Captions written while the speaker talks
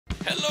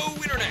Hello,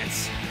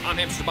 Internets! I'm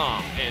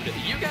HamsterBomb, and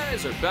you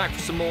guys are back for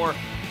some more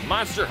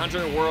Monster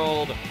Hunter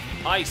World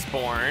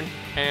Iceborne,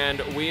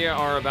 and we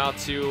are about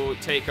to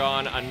take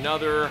on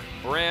another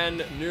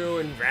brand new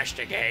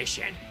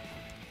investigation.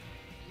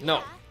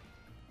 No,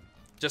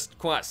 just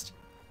quest.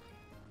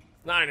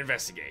 Not an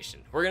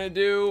investigation. We're gonna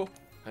do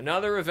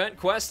another event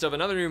quest of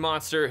another new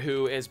monster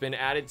who has been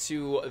added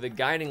to the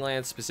Guiding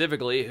Lands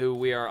specifically, who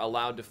we are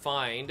allowed to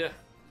find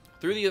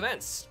through the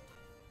events.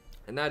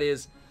 And that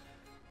is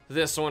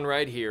this one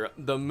right here.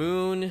 The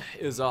moon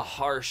is a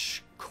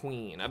harsh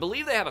queen. I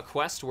believe they have a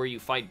quest where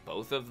you fight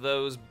both of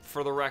those,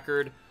 for the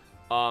record.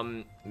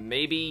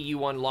 Maybe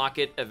you unlock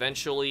it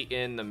eventually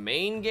in the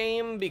main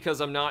game, because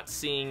I'm not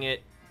seeing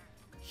it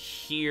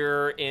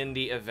here in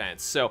the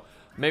events. So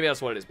maybe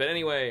that's what it is. But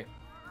anyway,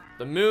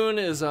 the moon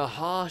is a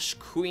harsh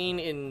queen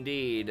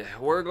indeed.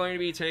 We're going to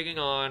be taking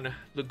on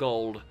the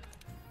gold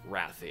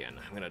Rathian.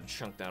 I'm gonna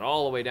chunk that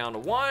all the way down to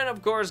 1,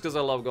 of course, because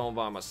I love going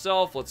by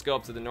myself. Let's go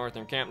up to the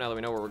northern camp now that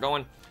we know where we're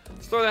going.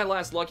 Let's throw that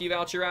last lucky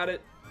voucher at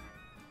it.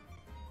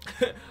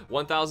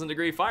 1,000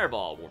 degree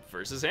fireball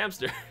versus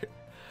hamster.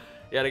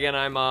 Yet again,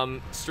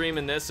 I'm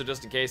streaming this, so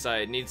just in case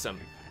I need some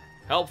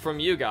help from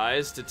you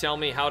guys to tell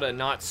me how to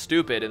not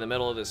stupid in the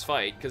middle of this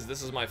fight, because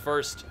this is my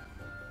first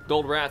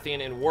gold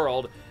Rathian in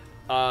world.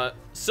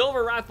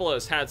 Silver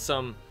Rathalos had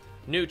some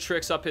new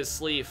tricks up his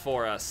sleeve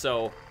for us,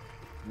 so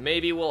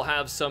maybe we'll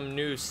have some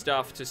new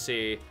stuff to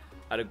see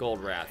at a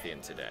gold Rathian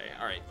today.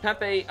 All right,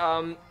 Pepe,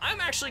 I'm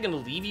actually gonna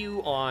leave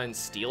you on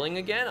stealing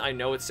again. I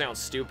know it sounds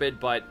stupid,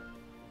 but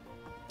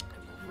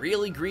I'm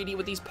really greedy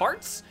with these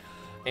parts,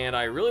 and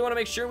I really wanna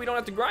make sure we don't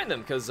have to grind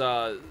them, because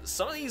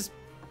some of these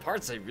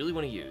parts I really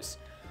wanna use.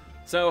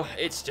 So,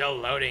 it's still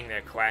loading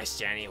the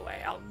quest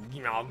anyway.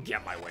 I'll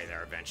get my way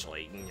there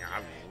eventually.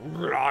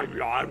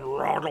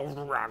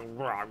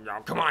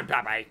 Come on,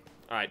 Pepe.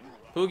 All right,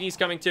 Poogie's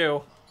coming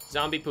too.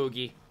 Zombie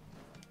Poogie.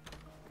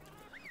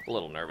 A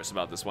little nervous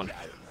about this one.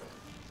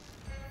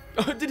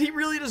 Did he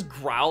really just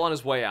growl on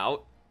his way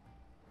out?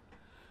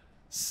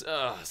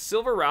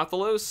 Silver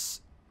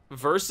Rathalos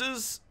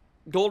versus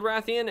Gold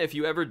Rathian, if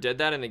you ever did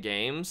that in the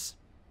games,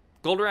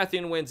 Gold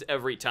Rathian wins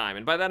every time.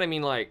 And by that I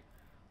mean, like,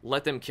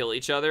 let them kill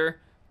each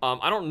other.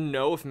 I don't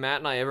know if Matt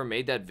and I ever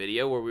made that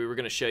video where we were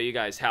going to show you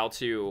guys how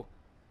to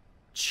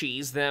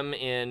cheese them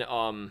in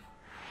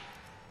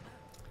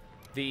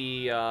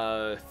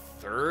the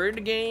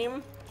third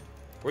game,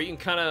 where you can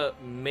kind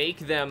of make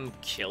them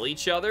kill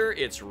each other.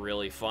 It's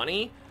really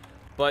funny,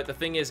 but the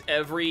thing is,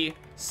 every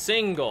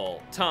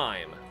single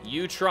time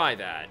you try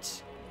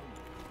that,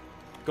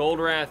 Gold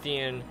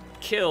Rathian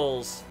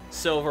kills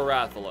Silver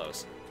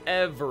Rathalos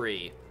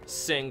every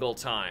single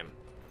time.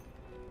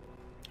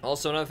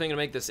 Also, another thing to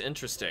make this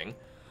interesting,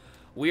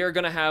 we are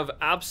gonna have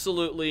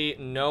absolutely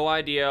no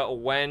idea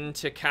when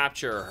to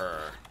capture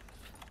her.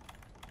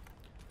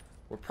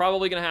 We're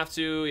probably gonna have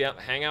to, yep,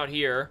 hang out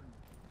here,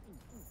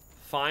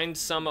 find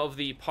some of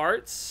the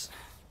parts,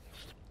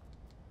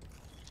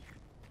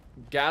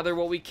 gather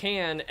what we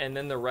can, and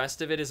then the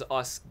rest of it is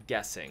us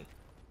guessing.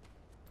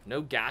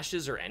 No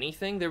gashes or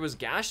anything? There was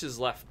gashes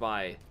left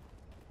by...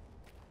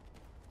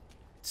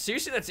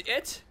 Seriously, that's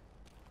it?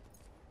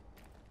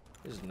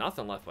 There's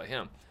nothing left by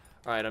him.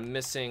 All right, I'm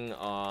missing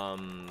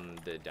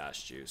the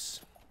dash juice.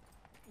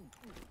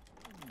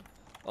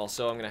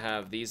 Also, I'm gonna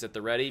have these at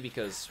the ready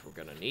because we're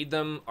gonna need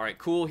them. All right,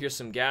 cool, here's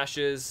some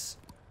gashes.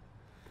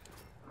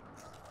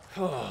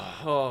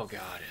 Oh,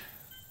 God.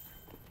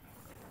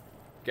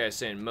 Guy's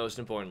saying, most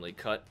importantly,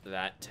 cut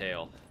that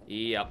tail.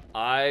 Yep,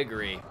 I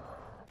agree.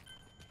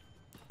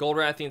 Gold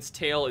Rathian's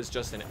tail is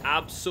just an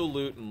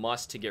absolute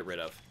must to get rid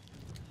of.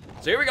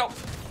 So here we go.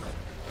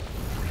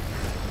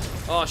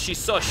 Oh, she's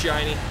so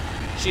shiny.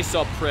 She's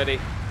so pretty.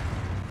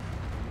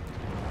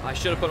 I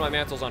should have put my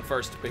mantles on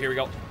first, but here we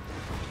go.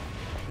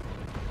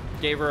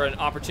 Gave her an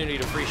opportunity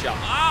to free shot.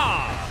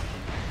 Ah!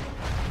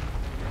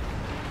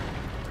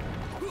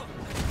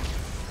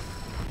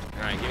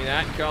 All right, give me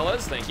that,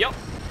 Carlos. Thank you.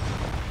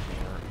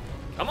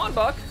 Come on,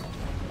 Buck.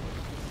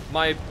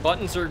 My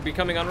buttons are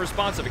becoming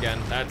unresponsive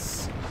again.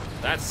 That's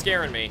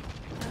scaring me.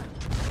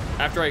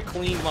 After I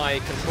cleaned my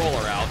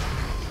controller out.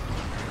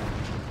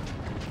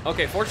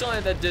 Okay,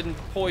 fortunately that didn't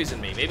poison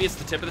me. Maybe it's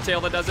the tip of the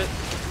tail that does it.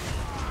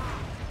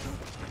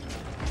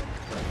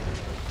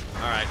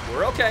 All right,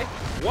 we're okay.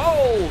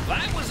 Whoa,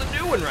 that was a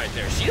new one right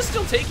there. She is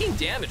still taking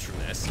damage from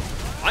this.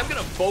 I'm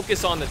gonna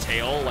focus on the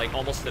tail, like,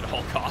 almost at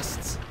all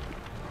costs.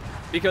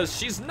 Because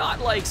she's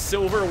not like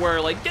Silver, where,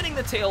 like, getting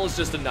the tail is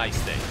just a nice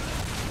thing.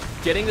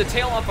 Getting the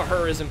tail off of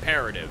her is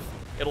imperative.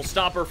 It'll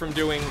stop her from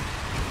doing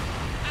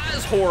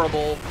as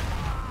horrible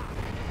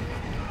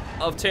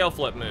of tail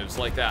flip moves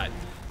like that.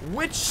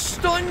 Which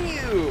stun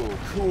you!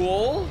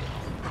 Cool.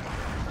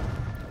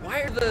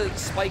 Why are the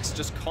spikes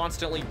just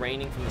constantly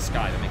raining from the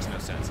sky? That makes no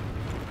sense.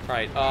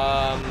 Alright,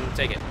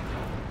 take it.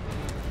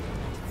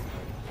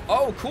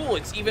 Oh, cool,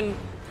 it's even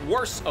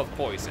worse of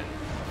poison.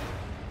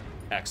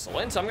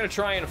 Excellent. I'm gonna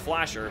try and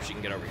flash her if she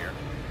can get over here.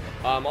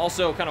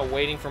 Also kind of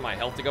waiting for my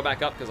health to go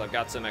back up because I've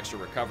got some extra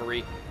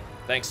recovery.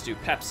 Thanks to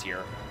Peps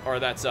here. Or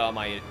that's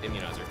my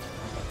immunizer.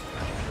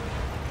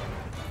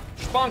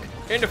 Spunk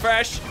into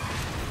fresh.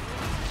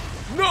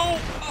 No!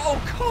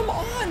 Oh, come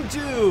on,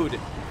 dude!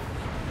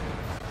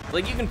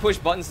 Like, you can push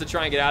buttons to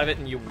try and get out of it,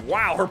 and you...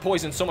 Wow, her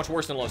poison's so much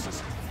worse than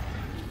Los's.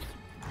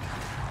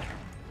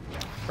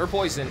 Her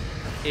poison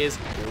is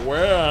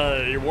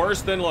way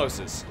worse than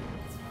Los's.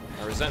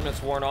 My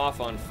resentment's worn off,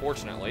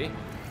 unfortunately.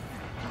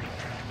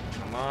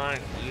 Come on,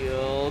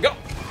 you'll go!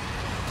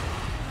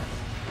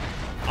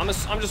 I'm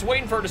just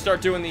waiting for her to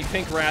start doing the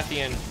pink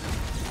Rathian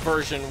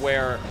version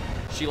where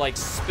she, like,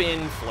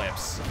 spin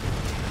flips.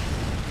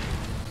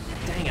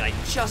 Dang it, I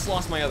just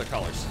lost my other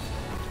colors.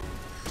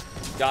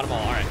 Got them all,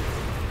 all right.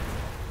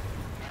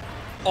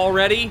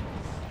 Already,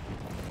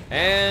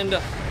 and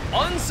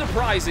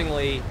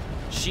unsurprisingly,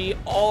 she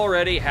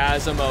already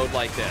has a mode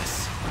like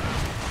this.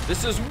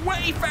 This is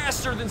way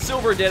faster than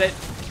Silver did it.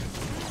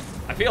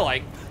 I feel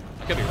like.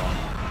 I could be wrong.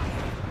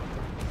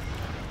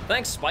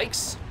 Thanks,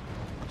 Spikes.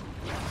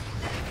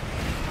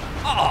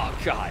 Oh,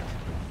 God.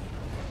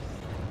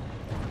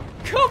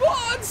 Come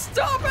on,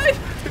 stop it!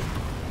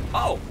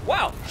 Oh,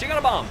 wow, she got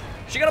a bomb.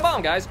 She got a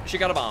bomb, guys. She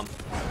got a bomb.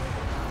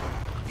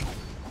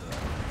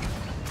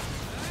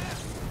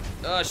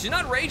 She's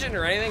not raging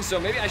or anything, so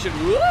maybe I should...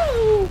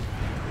 Woo!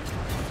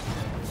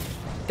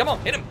 Come on,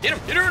 hit him, hit him,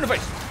 hit her in the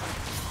face.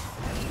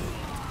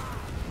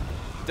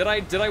 Did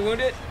I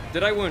wound it?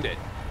 Did I wound it?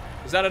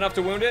 Is that enough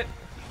to wound it?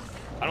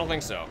 I don't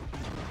think so.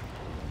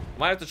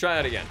 Might have to try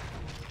that again.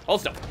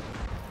 Hold still.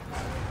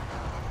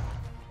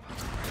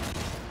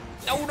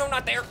 No, no,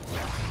 not there.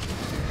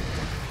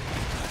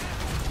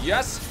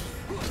 Yes.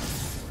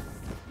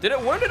 Did it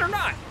wound it or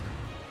not?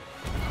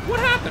 What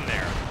happened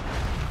there?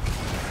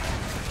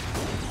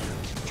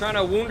 Trying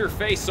to wound her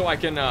face so I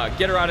can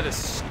get her out of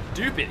this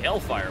stupid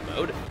hellfire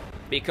mode.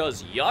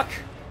 Because yuck.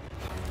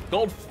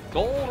 Gold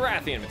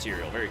Rathian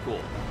material, very cool.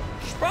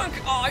 Sprunk,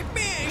 oh, I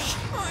missed.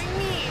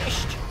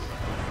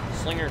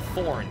 Slinger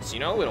thorns, you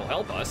know, it'll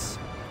help us.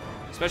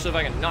 Especially if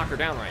I can knock her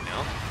down right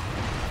now.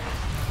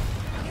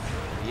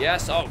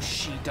 Yes, oh,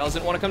 she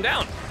doesn't want to come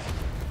down.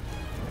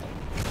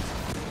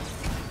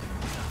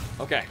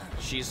 Okay,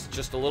 she's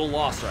just a little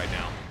lost right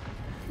now.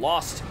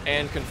 Lost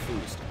and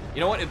confused. You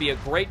know what? It'd be a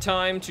great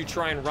time to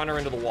try and run her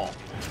into the wall.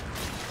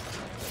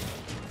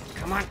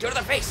 Come on, go to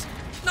the face.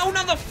 No,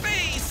 not the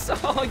face.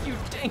 Oh, you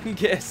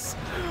dingus.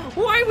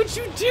 Why would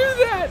you do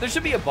that? There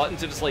should be a button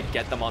to just, like,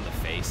 get them on the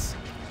face,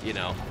 you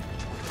know.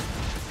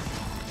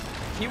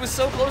 He was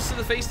so close to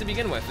the face to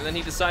begin with, and then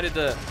he decided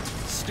to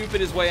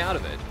stupid his way out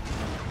of it.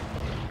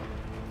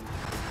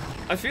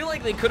 I feel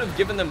like they could have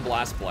given them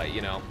blast play,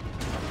 you know.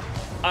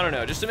 I don't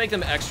know, just to make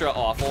them extra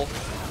awful.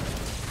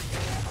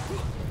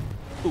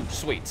 Ooh,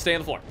 sweet. Stay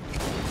on the floor.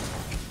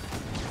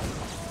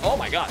 Oh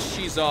my gosh,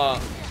 she's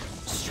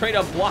straight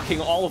up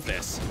blocking all of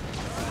this.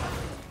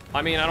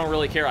 I mean, I don't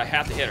really care. I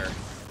have to hit her.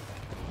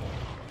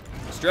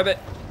 Strip it.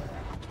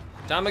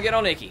 Time to get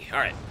on Nikki. All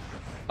right.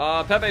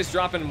 Pepe's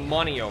dropping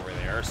money over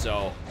there,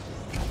 so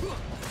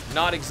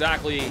not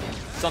exactly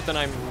something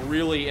I'm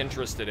really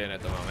interested in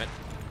at the moment.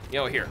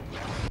 Yo, here.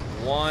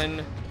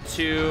 1,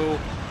 2,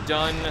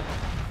 done.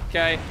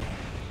 Okay.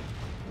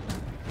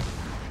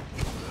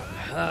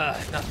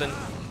 Nothing.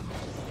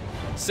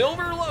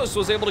 Silver Los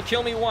was able to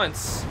kill me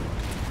once.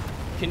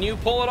 Can you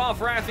pull it off,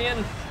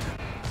 Rathian?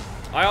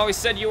 I always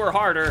said you were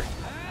harder.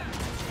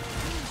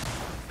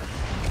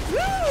 Woo!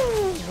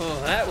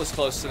 Oh, that was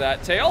close to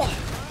that tail.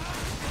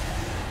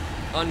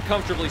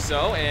 Uncomfortably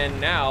so, and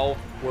now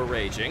we're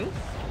raging.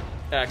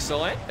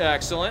 Excellent,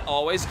 excellent.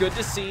 Always good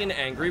to see an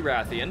angry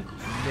Rathian.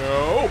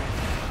 No!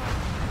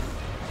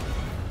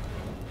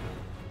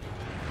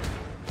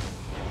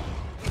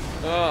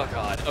 Oh,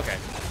 God, okay.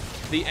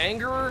 The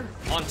anger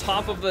on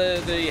top of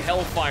the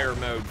hellfire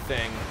mode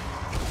thing,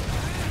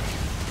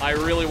 I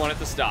really want it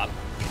to stop.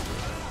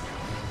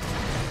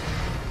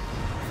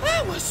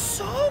 That was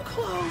so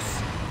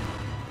close.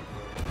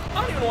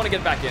 I don't even want to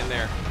get back in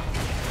there.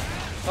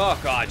 Oh,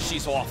 God,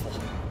 she's awful.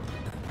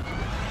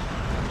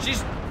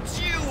 She's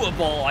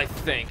doable, I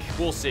think.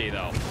 We'll see,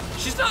 though.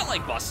 She's not,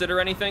 like, busted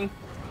or anything.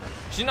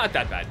 She's not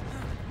that bad.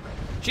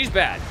 She's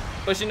bad,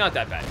 but she's not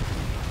that bad.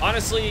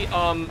 Honestly,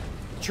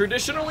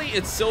 traditionally,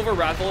 it's Silver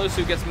Rathalos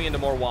who gets me into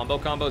more wombo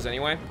combos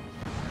anyway.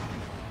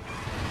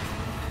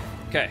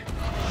 Okay.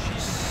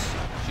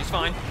 She's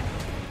fine.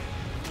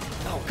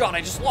 Oh, God,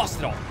 I just lost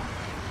it all.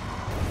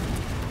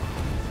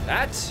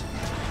 That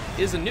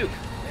is a nuke.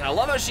 And I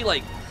love how she,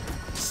 like,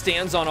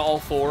 stands on all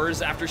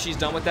fours after she's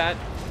done with that.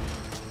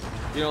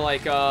 You know,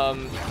 like a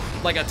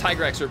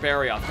Tigrex or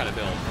Barrioth kind of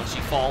build. When she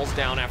falls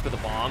down after the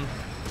bomb,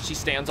 she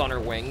stands on her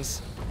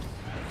wings.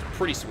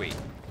 Pretty sweet.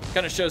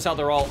 Kind of shows how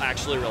they're all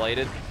actually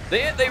related.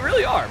 They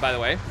really are, by the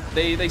way.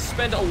 They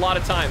spend a lot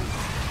of time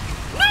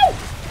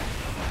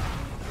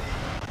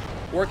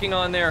working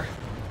on their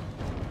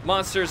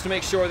monsters to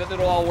make sure that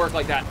it'll all work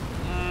like that.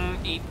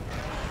 Eat.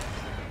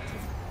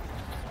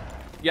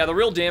 Yeah, the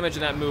real damage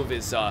in that move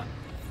is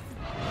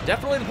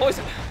definitely the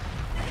poison.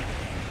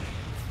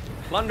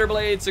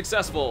 Plunderblade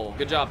successful.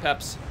 Good job,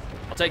 Peps.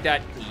 I'll take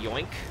that.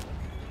 Yoink.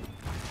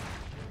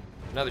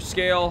 Another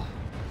scale.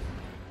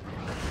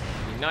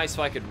 It'd be nice if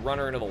I could run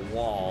her into the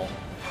wall.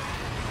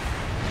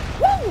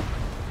 Woo!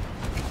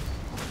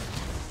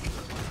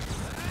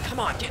 Come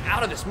on, get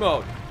out of this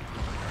mode.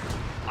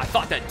 I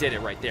thought that did it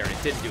right there, and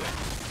it didn't do it.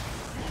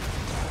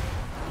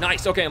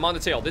 Nice, okay, I'm on the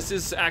tail. This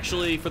is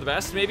actually for the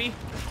best, maybe?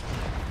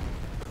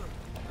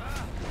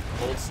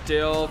 Hold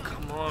still,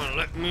 come on,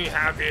 let me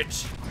have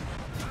it.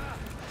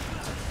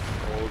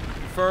 Hold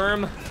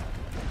firm.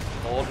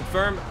 Hold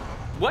firm.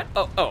 What?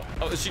 Oh,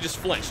 she just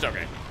flinched,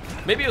 okay.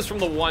 Maybe it was from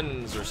the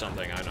ones or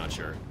something, I'm not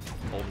sure.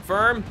 Hold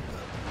firm.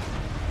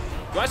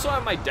 Do I still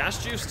have my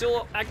dash juice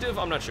still active?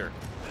 I'm not sure.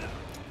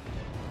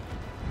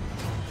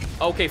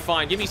 Okay,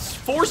 fine,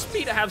 force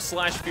me to have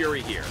Slash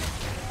Fury here.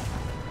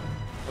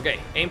 Okay,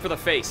 aim for the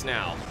face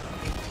now.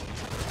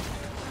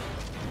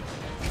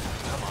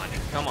 Come on,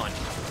 come on.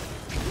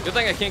 Good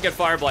thing I can't get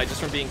Fire Blight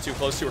just from being too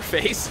close to her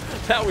face.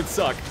 That would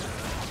suck.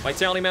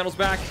 Vitality Mantl's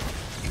back.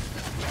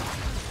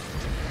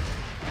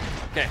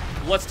 Okay,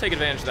 let's take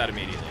advantage of that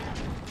immediately.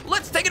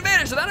 Let's take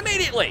advantage of that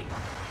immediately!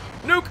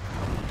 Nuke!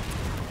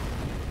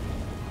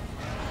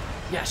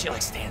 Yeah, she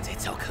like stands it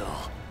so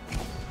cool.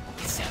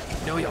 It's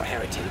know your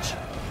heritage.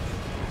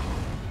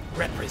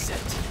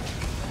 Represent.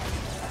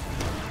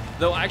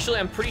 Though actually,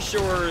 I'm pretty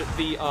sure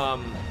the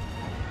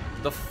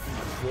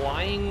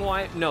flying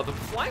wyvern. No, the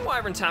flying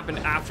wyverns happened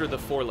after the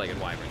four-legged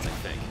wyverns, I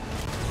think.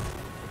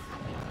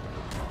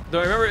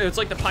 Though I remember it's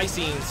like the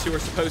Piscenes who are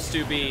supposed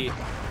to be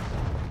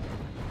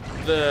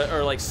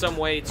or like some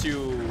way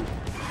to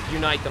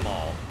unite them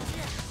all.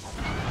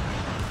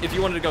 If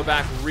you wanted to go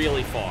back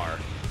really far.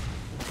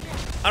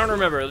 I don't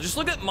remember. Just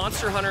look at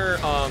Monster Hunter.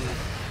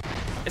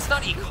 It's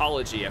not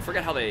ecology. I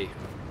forget how they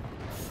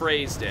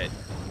phrased it.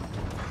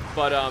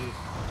 But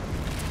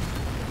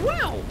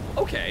wow.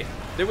 Okay.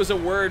 There was a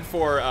word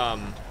for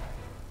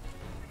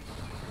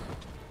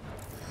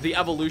the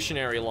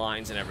evolutionary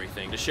lines and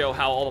everything to show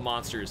how all the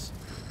monsters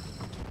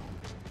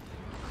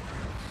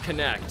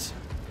connect.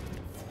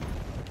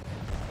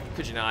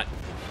 Could you not?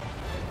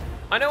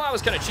 I know I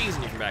was kind of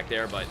cheesing you from back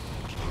there, but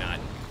could you not?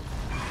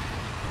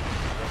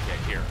 Okay,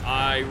 here.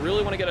 I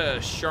really want to get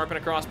a sharpen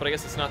across, but I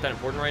guess it's not that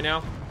important right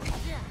now.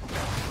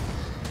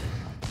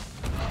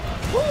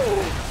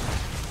 Woo!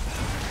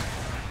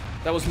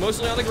 That was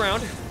mostly on the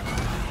ground.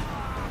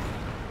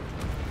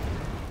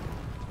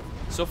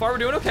 So far, we're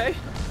doing okay.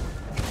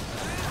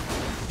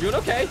 Doing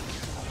okay.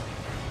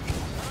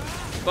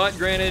 But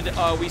granted,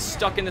 we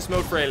stuck in this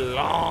mode for a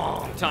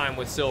long time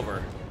with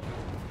Silver.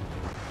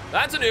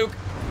 That's a nuke.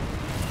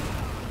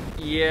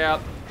 Yep.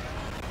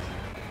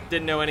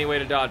 Didn't know any way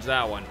to dodge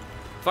that one.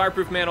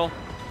 Fireproof mantle,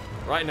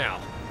 right now.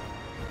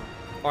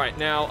 All right,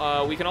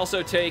 now we can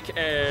also take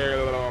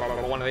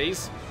one of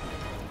these.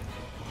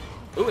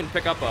 Ooh, and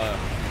pick up a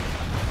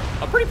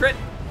pretty crit.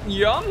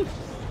 Yum.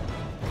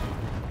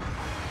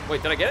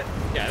 Wait, did I get it?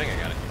 Yeah, I think I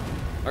got it.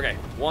 Okay,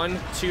 1,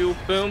 2,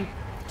 boom,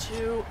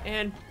 2,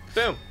 and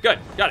boom. Good,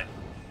 got it.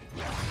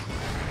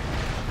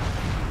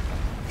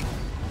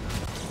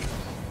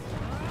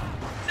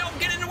 No,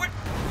 get into it.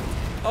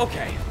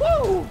 Okay,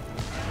 woo.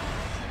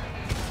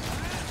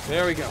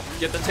 There we go.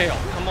 Get the tail.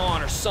 Come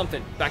on, or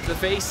something. Back to the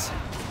face.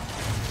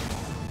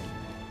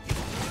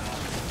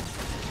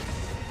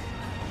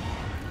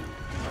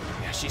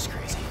 Yeah, she's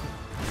crazy.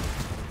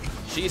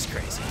 She's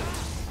crazy.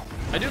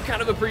 I do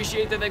kind of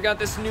appreciate that they got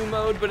this new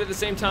mode, but at the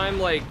same time,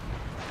 like,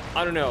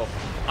 I don't know.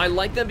 I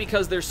like them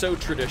because they're so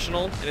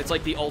traditional, and it's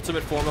like the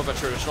ultimate form of a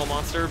traditional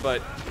monster,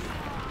 but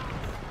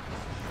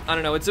I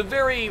don't know. It's a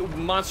very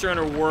Monster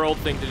Hunter World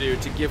thing to do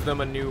to give them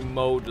a new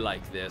mode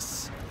like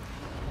this.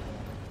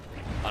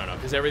 I don't know,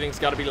 because everything's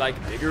got to be like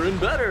bigger and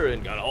better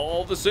and got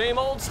all the same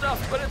old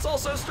stuff, but it's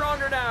also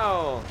stronger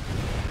now.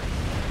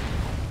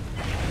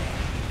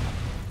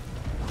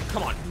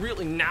 Come on,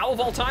 really? Now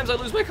of all times I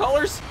lose my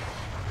colors?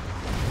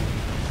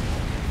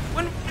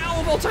 When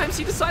now of all times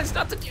he decides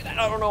not to do that?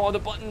 I don't know, the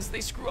buttons,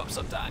 they screw up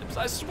sometimes.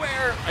 I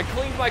swear, I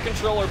cleaned my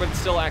controller, but it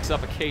still acts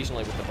up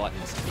occasionally with the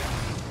buttons.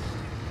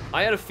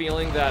 I had a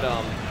feeling that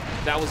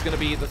that was gonna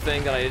be the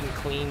thing that I didn't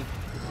clean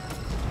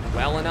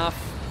well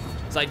enough.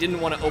 So I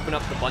didn't want to open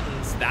up the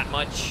buttons that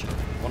much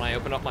when I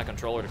opened up my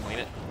controller to clean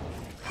it.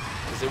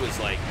 Because it was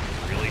like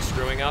really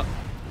screwing up.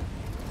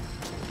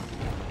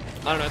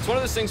 I don't know, it's one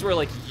of those things where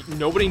like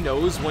nobody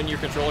knows when your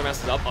controller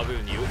messes up other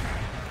than you.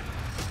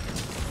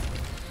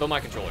 But my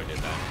controller did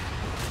that.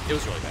 It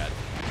was really bad.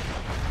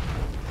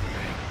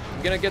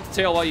 I'm gonna get the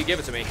tail while you give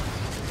it to me.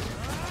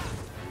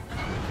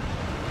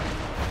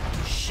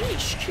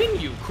 Sheesh, can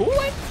you cool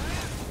it?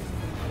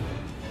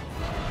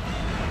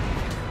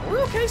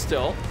 We're okay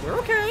still. We're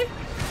okay.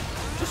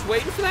 Just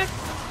waiting for that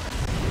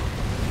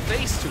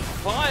face to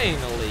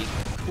finally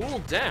cool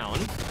down.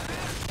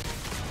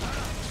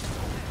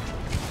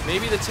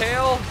 Maybe the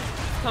tail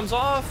comes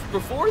off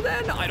before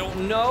then? I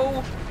don't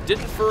know.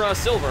 Didn't for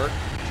Silver.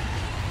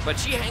 But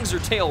she hangs her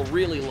tail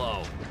really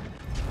low.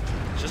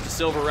 It's just a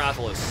Silver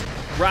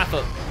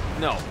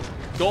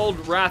Gold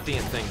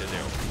Rathian thing to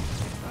do.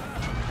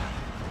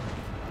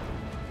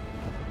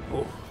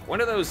 Ooh, when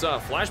do those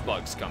flash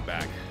bugs come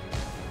back?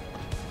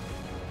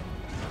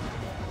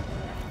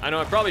 I know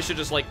I probably should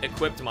just, like,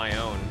 equipped my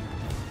own.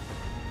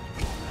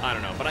 I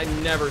don't know, but I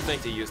never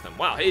think to use them.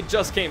 Wow, it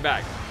just came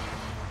back.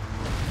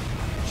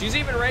 She's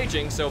even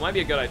raging, so it might be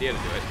a good idea to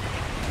do it.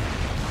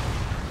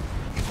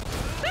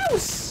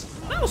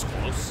 That was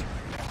close.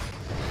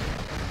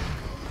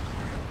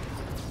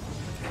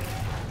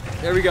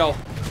 There we go.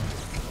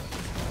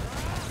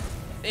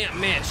 Damn,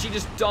 man, she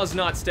just does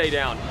not stay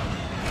down.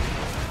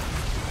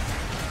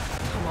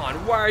 Come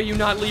on, why are you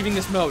not leaving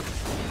this mode?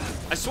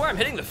 I swear I'm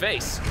hitting the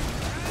face.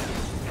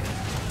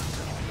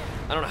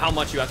 I don't know how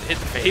much you have to hit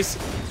the face.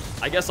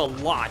 I guess a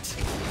lot.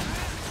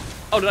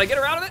 Oh, did I get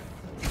her out of it?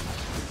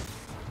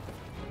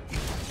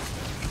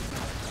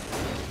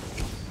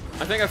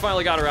 I think I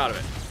finally got her out of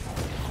it.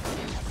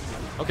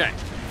 Okay.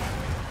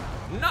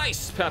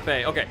 Nice,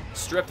 Pepe. Okay,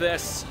 strip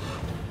this.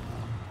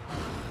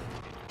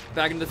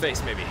 Back into the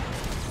face, maybe.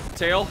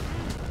 Tail.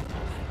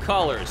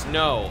 Colors,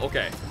 no.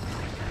 Okay.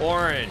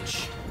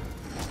 Orange.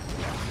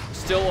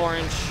 Still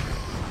orange.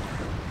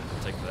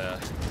 Take the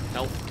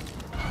health.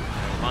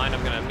 Never mind,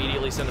 I'm gonna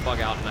immediately send the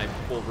bug out and I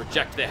will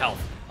reject the health.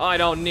 I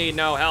don't need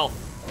no health.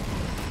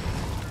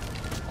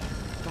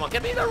 Come on,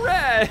 get me the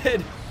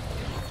red!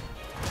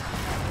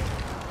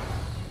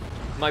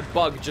 My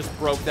bug just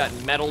broke that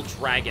metal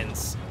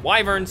dragon's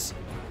wyvern's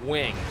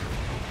wing.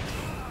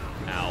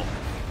 Ow.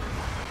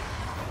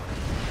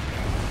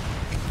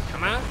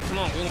 Come on,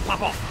 we're gonna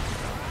pop off.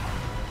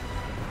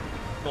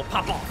 We're gonna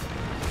pop off.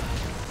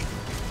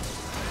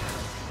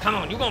 Come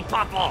on, you're gonna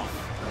pop off.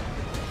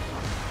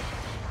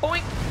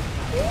 Boink.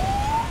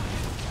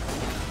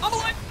 I'm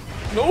alive.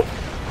 Nope.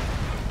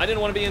 I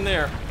didn't want to be in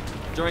there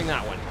during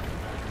that one.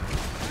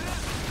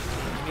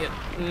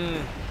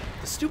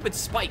 The stupid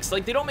spikes,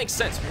 like, they don't make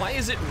sense. Why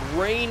is it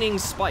raining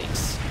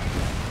spikes?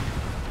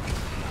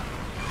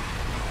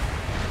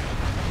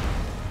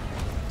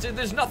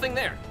 There's nothing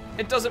there.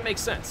 It doesn't make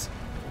sense.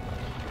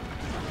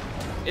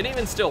 And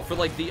even still, for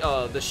like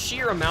the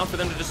sheer amount for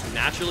them to just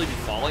naturally be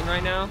falling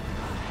right now.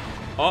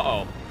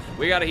 Uh-oh.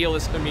 We gotta heal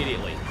this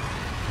immediately.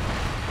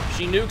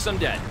 She nukes, I'm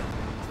dead.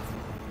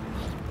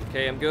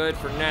 Okay, I'm good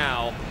for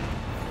now.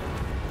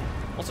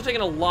 Also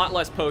taking a lot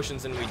less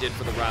potions than we did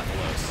for the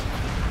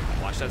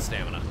Rathalos. Watch that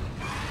stamina.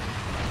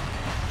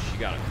 She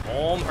gotta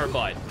calm her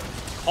butt.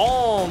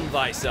 Calm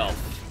thyself.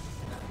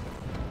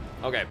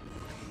 Okay.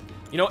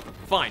 You know what?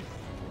 Fine.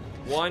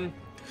 1,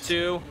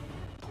 2.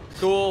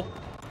 Cool.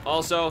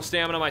 Also,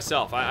 stamina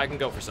myself. I can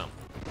go for some.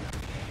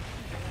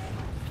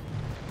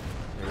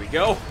 There we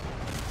go.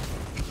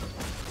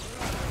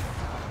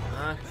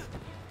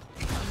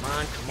 Come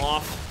on, come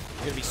off.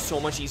 It's gonna be so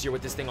much easier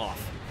with this thing off.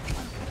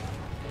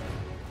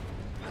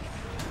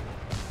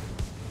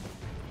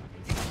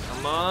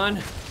 Come on.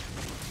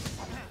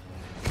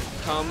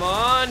 Come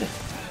on.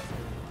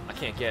 I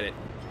can't get it.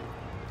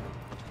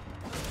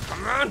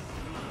 Come on.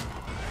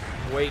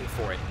 I'm waiting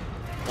for it.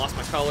 Lost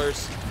my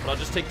colors, but I'll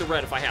just take the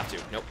red if I have to.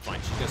 Nope, fine.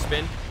 She's gonna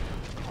spin.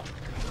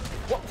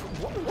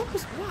 What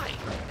was, why?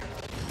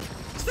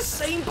 It's the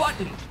same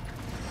button.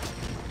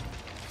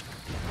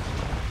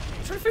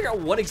 I'm trying to figure out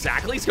what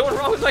exactly is going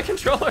wrong with my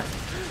controller.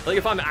 Like,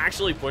 if I'm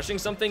actually pushing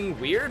something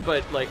weird,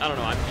 but, like, I don't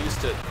know, I'm used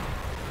to...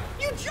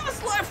 You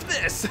just left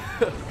this!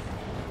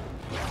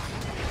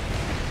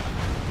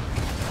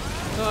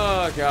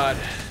 Oh, God.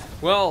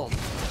 Well,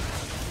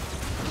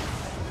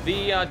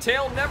 the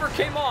tail never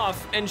came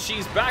off, and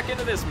she's back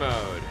into this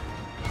mode.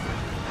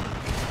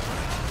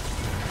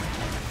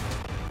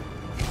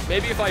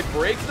 Maybe if I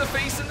break the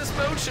face in this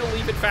mode, she'll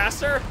leave it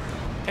faster?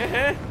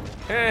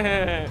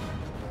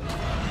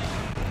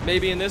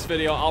 Maybe in this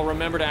video, I'll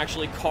remember to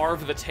actually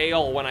carve the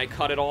tail when I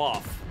cut it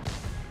off.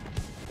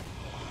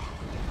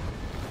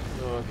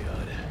 Oh,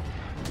 God.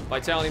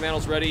 Vitality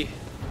Mantl's ready.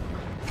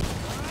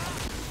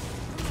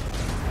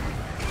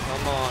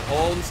 Come on,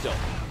 holding still.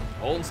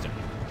 Holding still.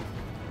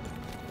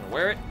 Gonna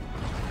wear it.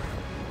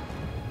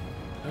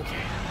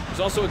 Okay. There's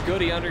also a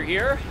goodie under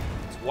here.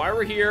 That's why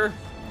we're here.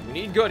 We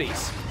need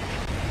goodies.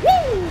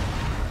 Woo!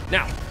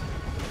 Now.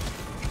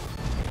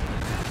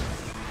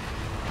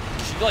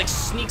 She, like,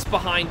 sneaks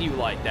behind you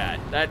like that.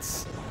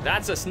 That's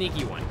a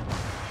sneaky one.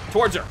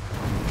 Towards her.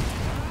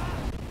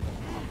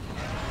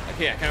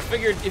 Okay, I kind of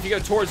figured if you go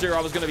towards her,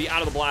 I was gonna be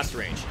out of the blast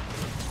range.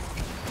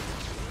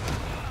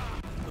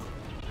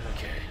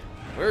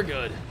 We're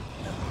good.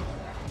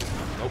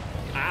 Nope.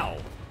 Ow.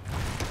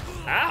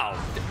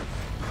 Ow.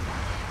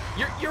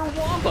 You're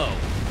wombo.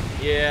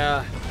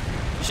 Yeah.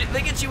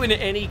 They get you into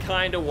any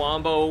kind of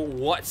wombo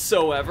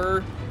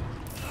whatsoever.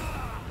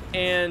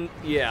 And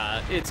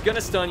yeah, it's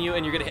gonna stun you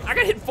and you're gonna hit. I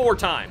got hit 4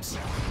 times.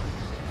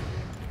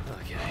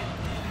 Okay.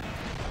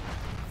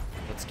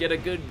 Let's get a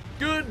good,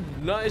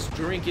 nice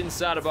drink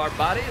inside of our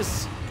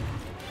bodies.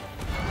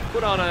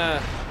 Put on a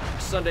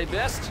Sunday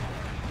best.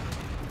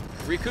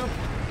 Recoup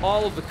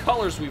all of the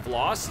colors we've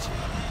lost.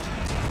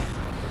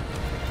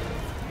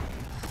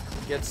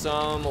 Get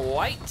some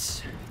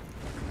white.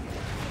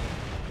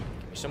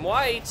 Give me some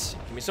white.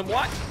 Give me some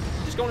what?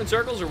 Just going in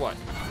circles or what?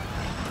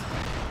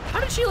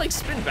 How did she, like,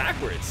 spin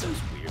backwards? That was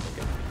weird.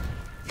 Okay.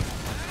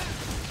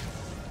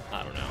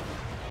 I don't know.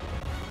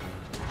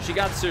 She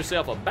got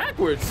herself a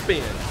backward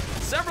spin.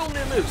 Several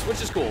new moves,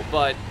 which is cool,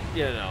 but,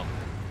 you know.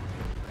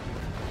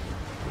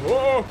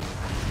 Whoa!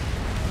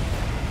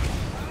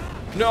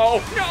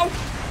 No, no!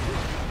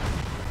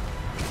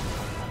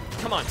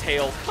 Come on,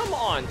 Tail. Come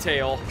on,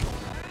 Tail.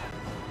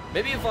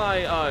 Maybe if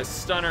I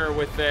stun her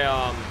with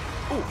a,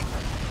 ooh.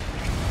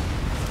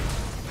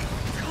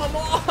 Come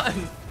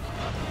on!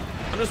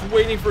 I'm just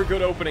waiting for a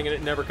good opening and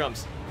it never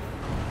comes.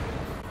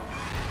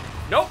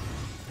 Nope.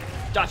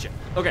 Gotcha.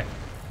 Okay.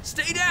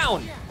 Stay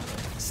down!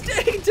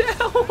 Stay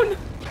down!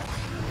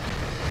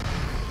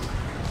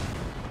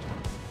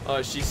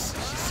 Oh, she's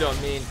so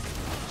mean.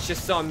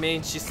 She's so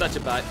mean. She's such a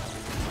butt.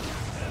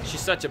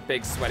 She's such a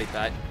big sweaty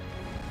butt.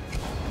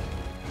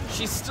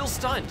 She's still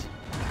stunned,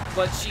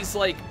 but she's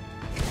like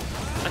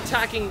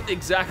attacking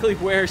exactly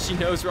where she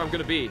knows where I'm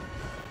gonna be. You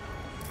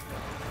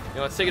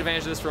know, let's take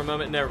advantage of this for a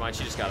moment. Never mind,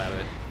 she just got out of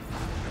it.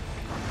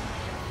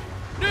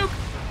 Nuke!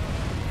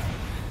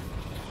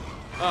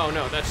 Oh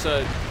no, that's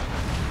a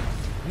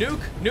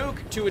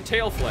nuke to a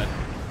tail flip.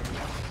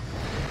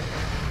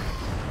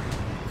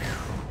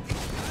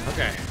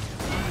 Okay.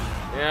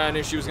 Yeah, I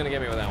knew she was gonna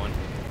get me with that one.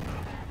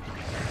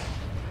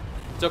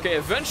 It's okay,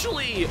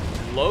 eventually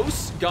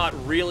Los got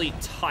really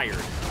tired.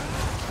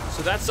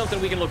 So that's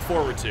something we can look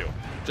forward to.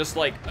 Just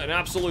like an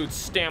absolute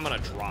stamina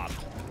drop.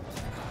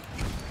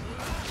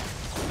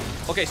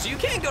 Okay, so you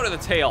can't go to the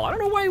tail. I don't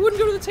know why you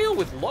wouldn't go to the tail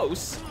with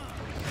Los.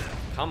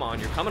 Come on,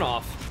 you're coming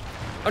off.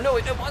 Oh no,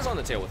 it was on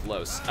the tail with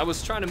Los. I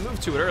was trying to move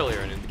to it earlier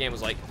and the game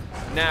was like,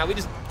 nah, we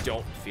just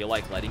don't feel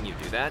like letting you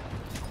do that.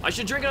 I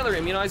should drink another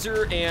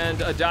immunizer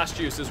and a dash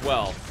juice as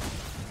well.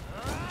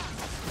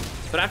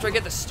 But after I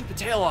get the stupid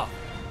tail off.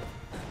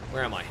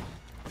 Where am I?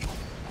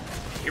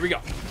 Here we go.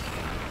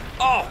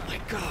 Oh my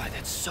god,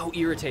 that's so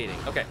irritating.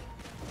 Okay.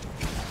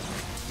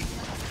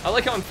 I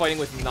like how I'm fighting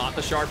with not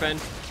the sharp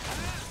end.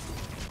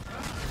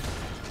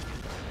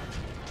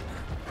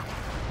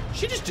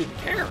 She just didn't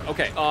care.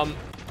 Okay,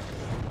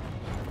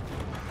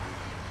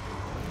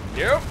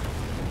 Nope.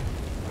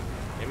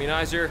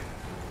 Immunizer.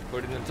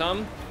 Put it in the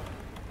tum.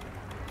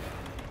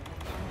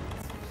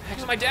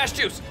 Heck's my dash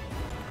juice.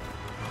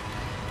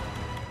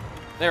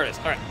 There it is.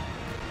 All right.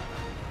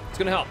 It's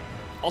gonna help.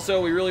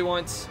 Also, we really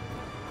want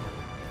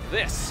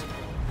this.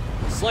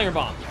 Slinger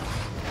bomb.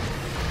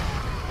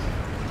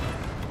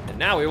 And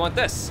now we want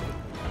this.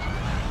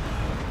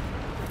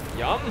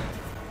 Yum.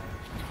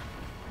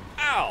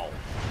 Ow.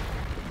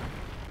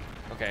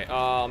 Okay,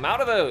 I'm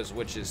out of those,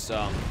 which is,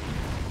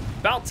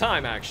 about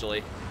time,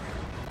 actually.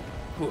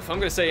 Ooh, if I'm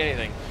gonna say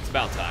anything, it's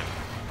about time.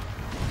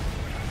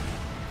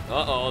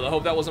 Uh-oh, I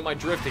hope that wasn't my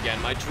drift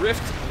again. My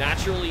drift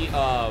naturally,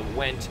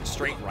 went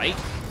straight right,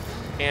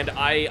 and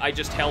I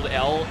just held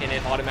L, and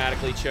it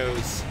automatically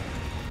chose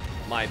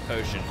my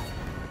potion.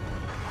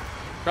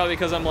 Probably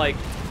because I'm like,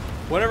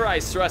 whenever I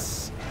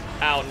stress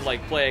out and,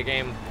 like, play a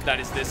game that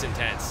is this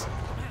intense,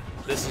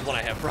 this is when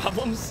I have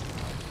problems.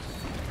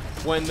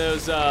 When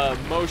those,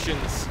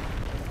 motions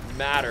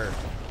matter.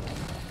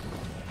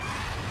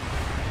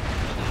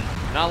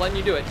 Not letting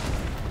you do it.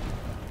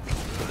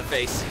 With the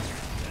face.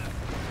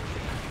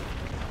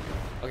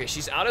 Okay,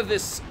 she's out of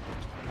this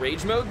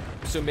rage mode,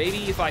 so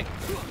maybe if I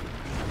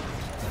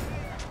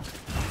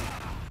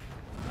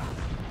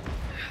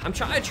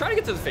try to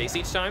get to the face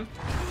each time,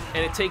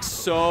 and it takes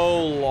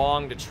so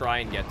long to try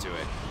and get to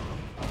it.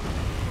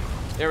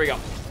 There we go.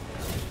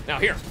 Now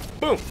here,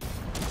 boom.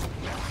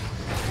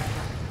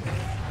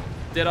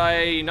 Did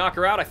I knock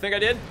her out? I think I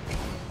did.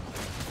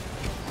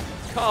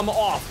 Come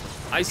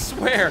off, I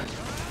swear.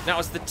 Now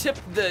it's the tip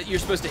that you're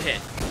supposed to hit.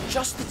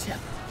 Just the tip.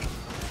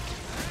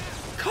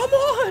 Come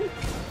on!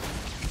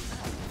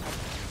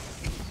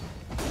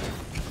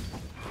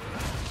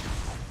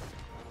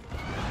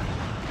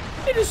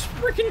 It is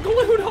freaking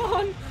glued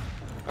on!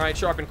 All right,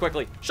 sharpen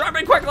quickly.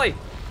 Sharpen quickly!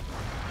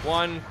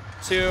 1,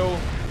 2,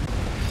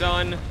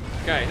 done.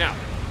 Okay, now.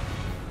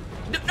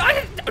 No,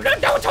 I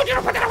told you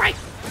to put that away!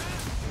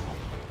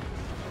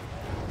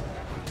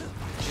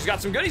 She's got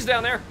some goodies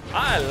down there.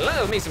 I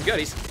love me some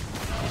goodies.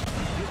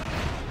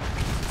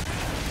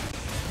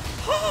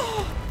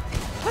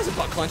 That's a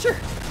butt clencher.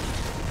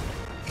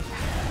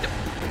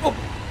 Oh,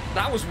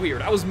 that was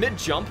weird. I was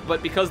mid-jump,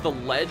 but because the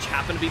ledge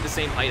happened to be the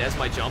same height as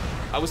my jump,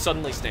 I was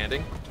suddenly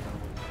standing.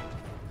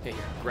 Okay,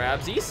 here.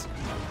 Grabs these.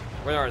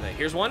 Where are they?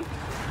 Here's one.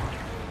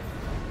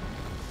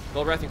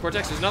 Gold Rathian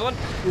Cortex. There's another one.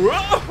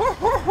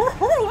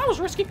 That was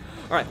risky.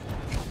 All right.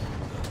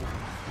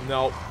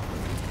 No.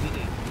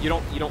 You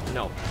don't, no.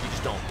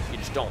 You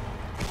just don't.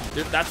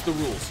 That's the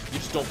rules. You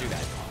just don't do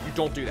that. You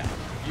don't do that.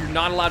 You're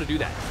not allowed to do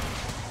that.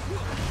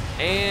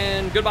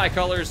 And goodbye,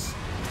 colors.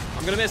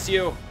 I'm gonna miss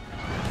you.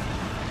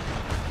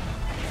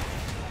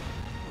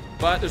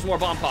 But there's more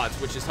bomb pods,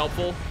 which is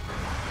helpful.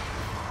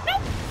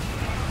 Nope.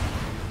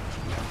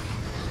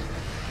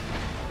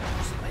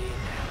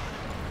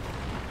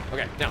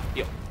 Okay, now,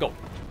 heal. Go.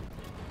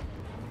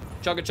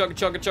 Chugga, chugga,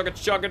 chugga, chugga,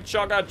 chugga,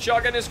 chugga,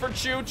 chugging is for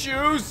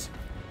choo-choos.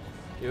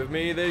 Give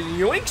me the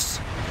yoinks.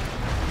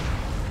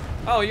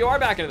 Oh, you are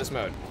back into this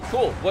mode.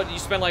 Cool. What, you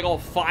spent like all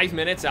 5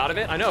 minutes out of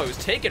it? I know, it was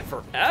taking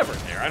forever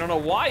there. I don't know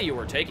why you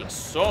were taking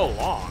so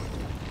long.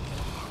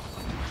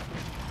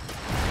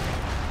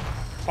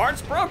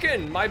 Part's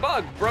broken! My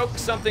bug broke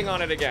something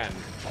on it again.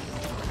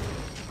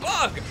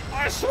 Bug!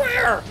 I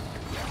swear!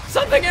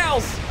 Something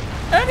else!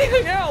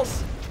 Anything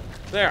else!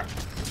 There.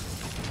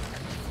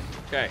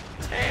 Okay.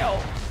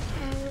 Tail!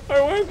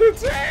 I want the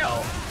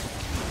tail!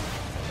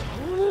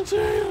 I want the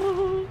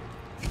tail!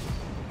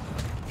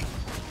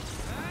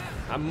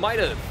 I might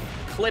have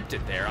clipped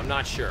it there, I'm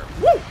not sure.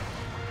 Woo!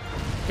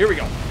 Here we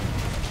go.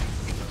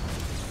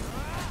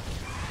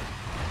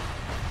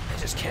 I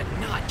just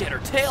cannot get her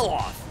tail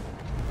off.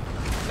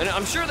 And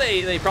I'm sure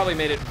they probably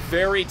made it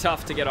very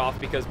tough to get off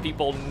because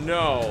people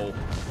know.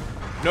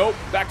 Nope,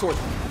 back towards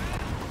them.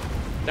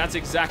 That's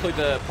exactly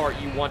the part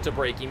you want to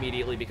break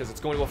immediately because it's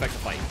going to affect the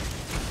fight.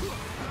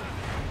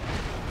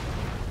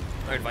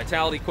 All right,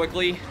 vitality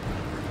quickly.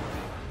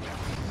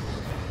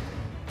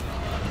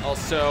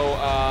 Also,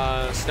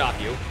 stop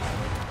you.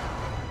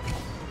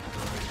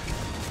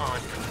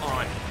 Come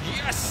on.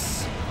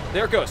 Yes!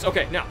 There it goes.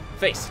 Okay, now,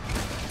 face.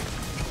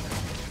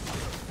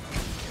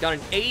 Got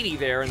an 80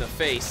 there in the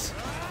face.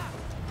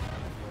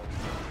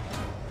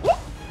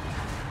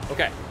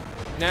 Okay,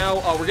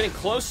 now we're getting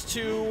close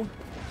to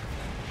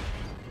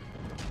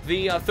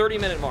the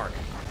 30-minute mark,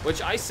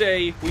 which I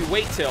say we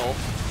wait till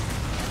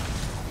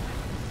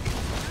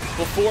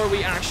before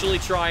we actually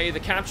try the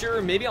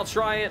capture. Maybe I'll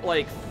try it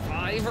like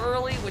 5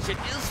 early, which it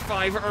is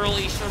 5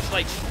 early, so should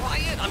I try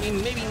it? I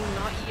mean, maybe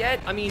not yet.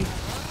 I mean,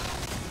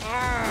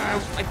 I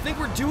think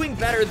we're doing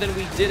better than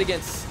we did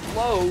against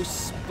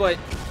Los, but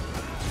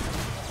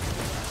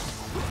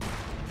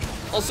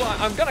also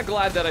I'm kind of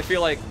glad that I feel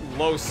like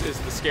Los is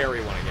the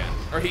scary one again.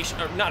 Or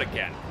or not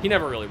again. He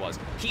never really was.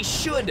 He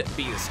should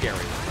be the scary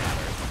one,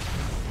 rather.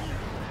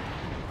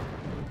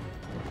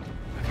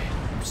 Okay,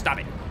 stop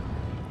it.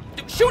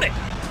 Dude, shoot it!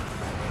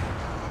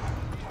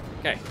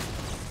 Okay.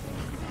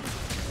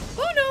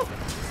 Oh, no!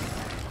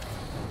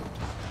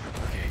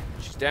 Okay,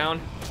 she's down.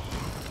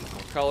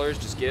 More colors,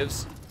 just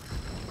gives.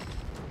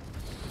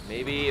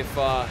 Maybe if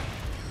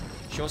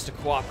she wants to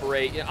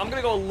cooperate. Yeah, I'm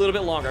gonna go a little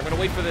bit longer. I'm gonna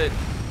wait for the...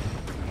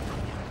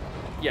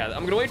 Yeah,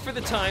 I'm gonna wait for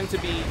the time to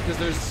be, because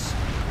there's,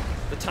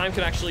 the time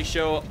can actually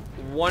show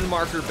one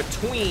marker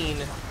between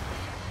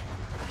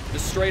the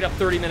straight up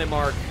 30-minute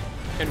mark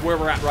and where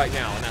we're at right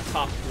now in that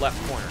top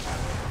left corner.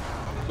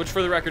 Which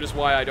for the record is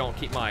why I don't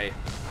keep my,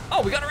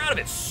 oh, we got her out of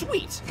it,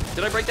 sweet.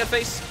 Did I break that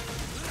face?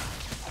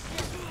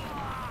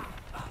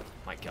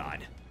 My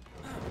God.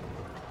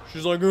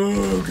 She's like,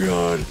 oh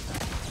God.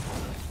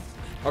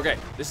 Okay,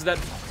 this is that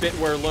bit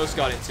where Los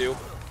got into.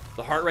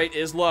 The heart rate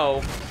is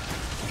low.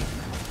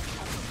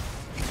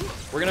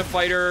 We're gonna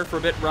fight her for a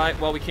bit right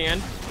while we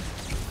can,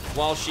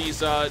 while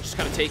she's just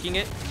kind of taking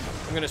it.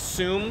 I'm gonna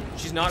assume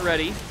she's not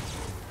ready.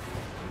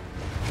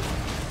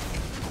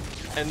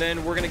 And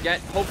then we're gonna get,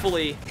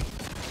 hopefully,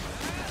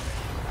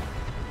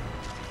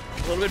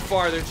 a little bit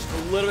farther, just a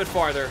little bit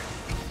farther,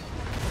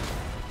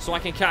 so I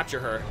can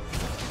capture her.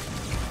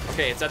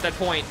 Okay, it's at that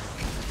point,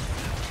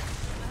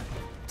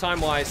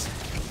 time-wise.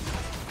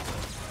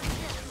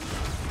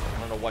 I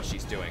don't know what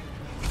she's doing.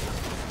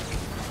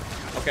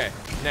 Okay,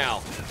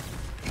 now.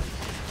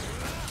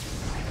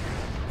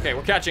 Okay,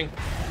 we're catching.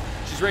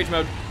 She's rage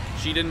mode.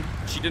 She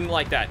didn't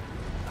like that.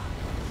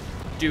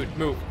 Dude,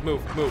 move.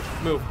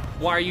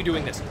 Why are you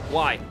doing this?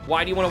 Why?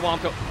 Why do you want to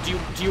wombo? Do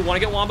you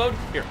want to get womboed?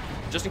 Here,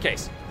 just in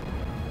case.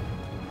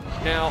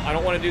 Now, I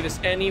don't want to do this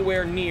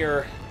anywhere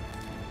near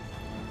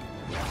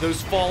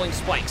those falling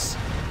spikes.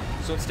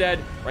 So instead,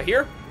 right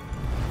here.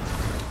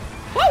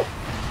 Woo!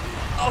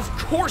 Of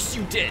course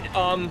you did.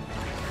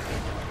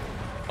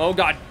 Oh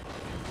God.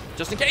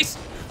 Just in case.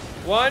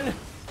 1,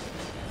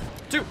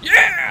 2.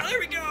 Yeah, there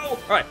we go. All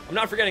right, I'm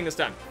not forgetting this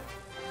time.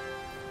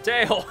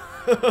 Tail.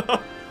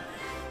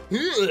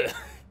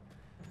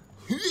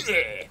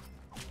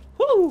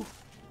 Woo.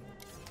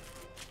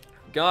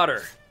 Got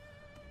her.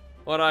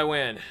 What'd I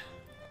win?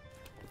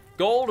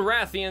 Gold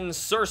Rathian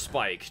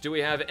Surspike. Do we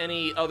have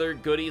any other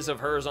goodies of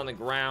hers on the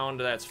ground?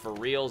 That's for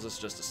reals. It's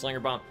just a slinger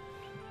bomb.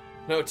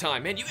 No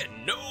time. Man, you had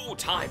no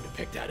time to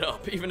pick that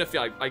up, even if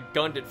I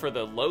gunned it for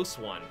the Los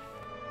one.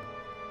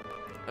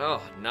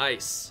 Oh,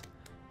 nice.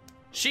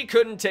 She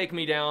couldn't take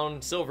me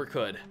down. Silver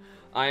could.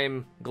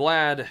 I'm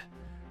glad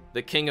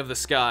the King of the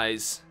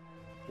Skies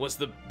was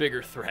the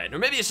bigger threat. Or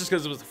maybe it's just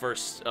because it was the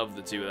first of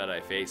the two that I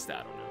faced.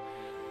 I don't know.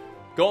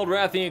 Gold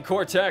Rathian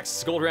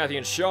Cortex, Gold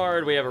Rathian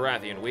Shard, we have a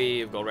Rathian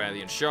Weave, Gold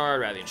Rathian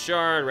Shard,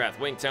 Wrath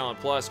Wing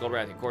Talent Plus, Gold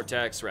Rathian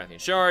Cortex, Rathian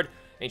Shard,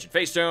 Ancient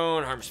Face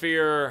Stone, Armor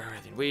Sphere,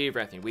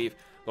 Rathian Weave,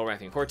 Gold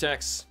Rathian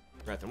Cortex,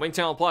 Rathian Wing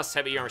Talent Plus,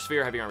 Heavy Armor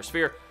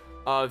Sphere,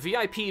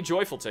 VIP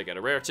Joyful Ticket,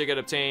 a rare ticket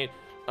obtained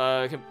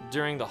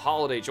during the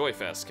Holiday Joy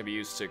Fest, can be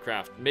used to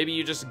craft. Maybe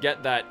you just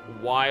get that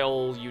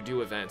while you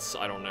do events,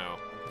 I don't know,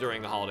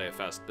 during the Holiday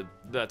Fest, but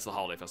that's the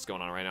Holiday Fest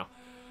going on right now.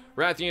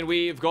 Rathian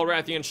Weave, Gold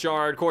Rathian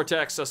Shard,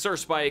 Cortex, a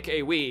Surspike,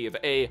 a Weave,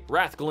 a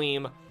Wrath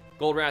Gleam,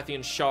 Gold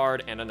Rathian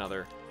shard, and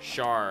another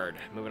shard.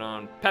 Moving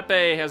on.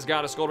 Pepe has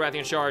got us Gold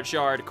Rathian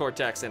shard,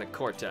 Cortex, and a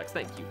Cortex.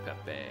 Thank you,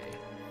 Pepe.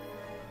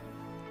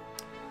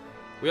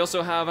 We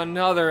also have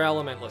another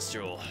Elementless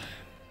Jewel.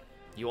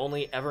 You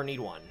only ever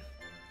need one.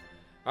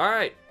 All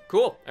right,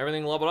 cool.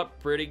 Everything leveled up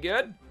pretty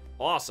good.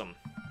 Awesome.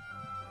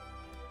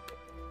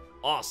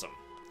 Awesome.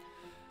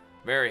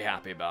 Very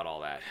happy about all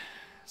that.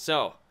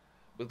 So,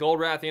 with Gold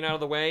Rathian out of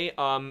the way,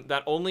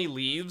 that only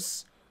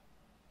leaves,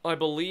 I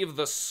believe,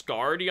 the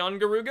Scarred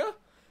Yangaruga,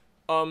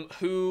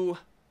 who,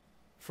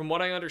 from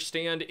what I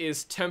understand,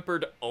 is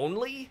tempered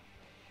only,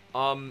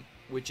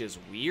 which is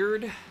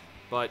weird,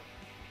 but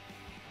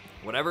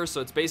whatever. So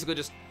it's basically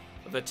just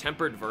the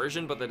tempered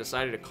version, but they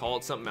decided to call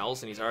it something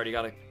else, and he's already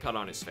got a cut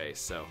on his face,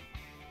 so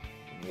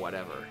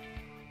whatever.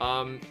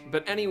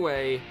 But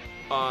anyway,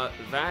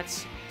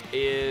 that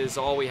is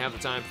all we have the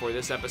time for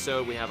this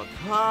episode. We have a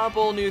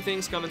couple new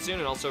things coming soon,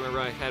 and also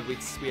remember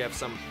we have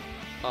some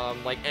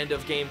like end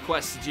of game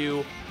quests to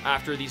do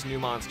after these new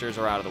monsters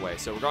are out of the way.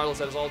 So regardless,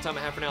 that is all the time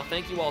I have for now.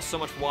 Thank you all so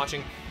much for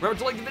watching. Remember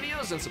to like the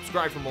videos and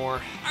subscribe for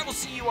more. I will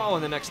see you all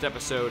in the next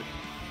episode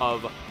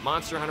of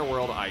Monster Hunter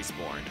World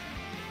Iceborne.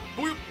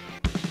 Boop.